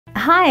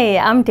Hi,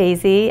 I'm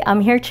Daisy.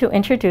 I'm here to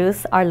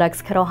introduce our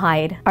Luxe Cuddle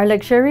Hide. Our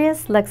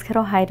luxurious Luxe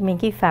Cuddle Hide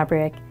Minky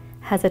fabric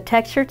has a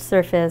textured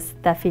surface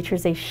that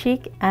features a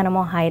chic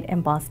animal hide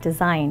embossed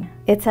design.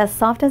 It's as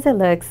soft as it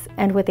looks,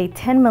 and with a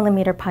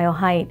 10mm pile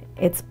height,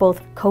 it's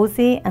both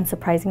cozy and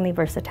surprisingly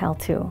versatile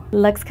too.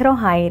 Luxe Cuddle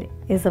Hide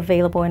is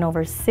available in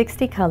over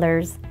 60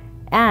 colors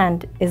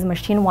and is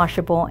machine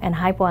washable and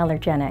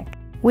hypoallergenic.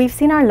 We've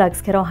seen our Luxe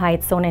Cuddle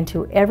Hide sewn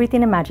into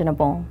everything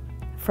imaginable,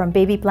 from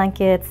baby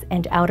blankets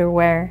and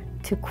outerwear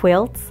to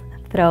quilts,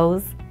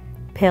 throws,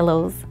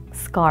 pillows,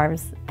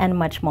 scarves, and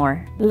much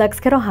more. Luxe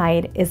Cuddle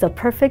Hide is a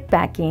perfect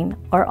backing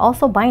or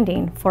also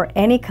binding for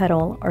any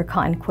cuddle or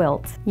cotton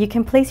quilt. You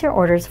can place your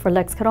orders for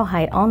Luxe Cuddle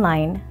Hide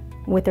online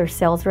with their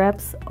sales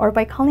reps or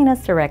by calling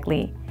us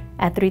directly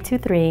at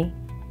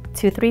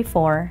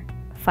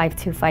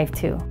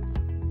 323-234-5252.